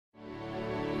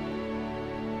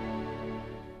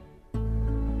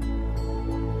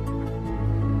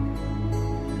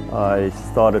I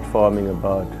started farming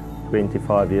about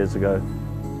 25 years ago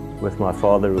with my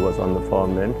father, who was on the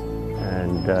farm then,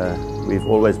 and we've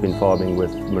always been farming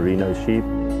with Merino sheep.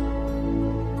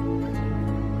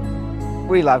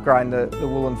 We love growing the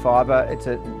woolen fibre. It's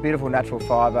a beautiful natural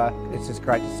fibre. It's just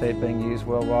great to see it being used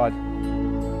worldwide.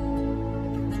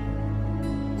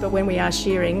 But when we are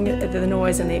shearing, the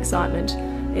noise and the excitement,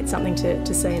 it's something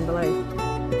to see and believe.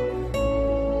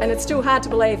 And it's still hard to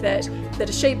believe that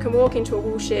a sheep can walk into a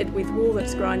wool shed with wool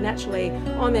that's grown naturally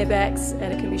on their backs,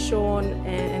 and it can be shorn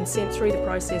and sent through the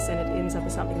process, and it ends up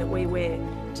as something that we wear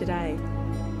today.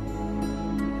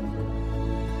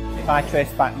 If I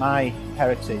trace back my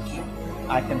heritage,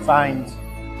 I can find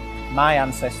my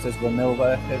ancestors were mill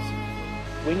workers.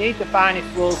 We need the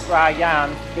finest wool for our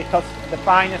yarn because the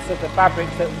fineness of the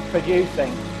fabrics that we're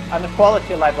producing and the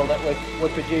quality level that we're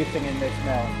producing in this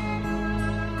mill.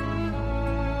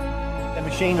 The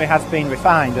machinery has been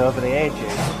refined over the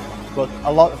ages, but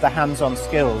a lot of the hands-on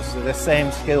skills are the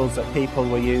same skills that people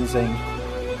were using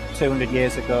 200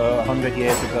 years ago, 100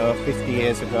 years ago, 50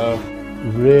 years ago.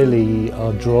 Really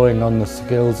are drawing on the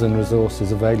skills and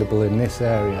resources available in this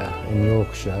area in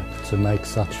Yorkshire to make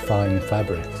such fine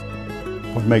fabrics.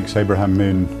 What makes Abraham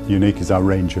Moon unique is our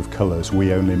range of colours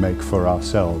we only make for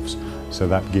ourselves, so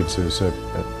that gives us a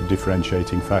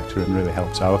differentiating factor and really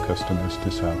helps our customers to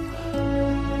sell.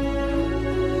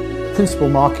 The principal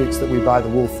markets that we buy the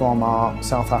wool from are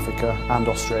South Africa and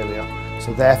Australia,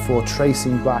 so therefore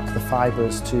tracing back the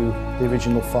fibres to the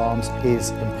original farms is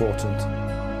important.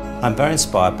 I'm very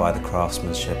inspired by the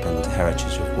craftsmanship and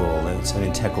heritage of wool. It's an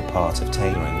integral part of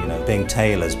tailoring. You know, being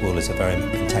tailors, wool is a very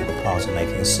integral part of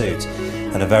making a suit.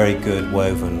 And a very good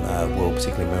woven wool,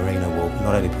 particularly merino wool,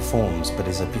 not only performs but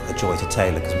is a joy to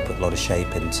tailor because we put a lot of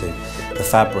shape into the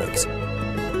fabrics.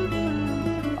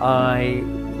 I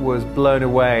was blown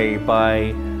away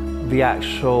by the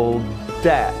actual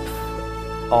depth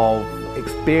of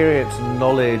experience and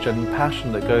knowledge and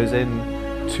passion that goes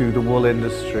into the wool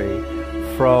industry,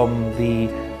 from the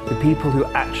people who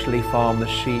actually farm the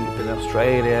sheep in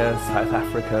Australia, South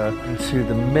Africa, to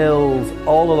the mills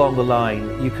all along the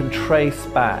line. You can trace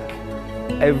back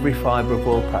every fibre of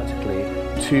wool practically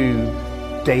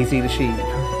to Daisy the sheep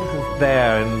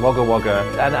there in Wagga Wagga,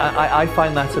 and I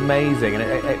find that amazing.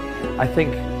 And I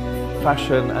think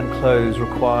fashion and clothes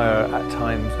require at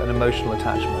times an emotional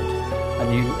attachment,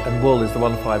 and wool is the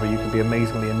one fibre you can be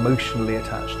amazingly emotionally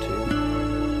attached to.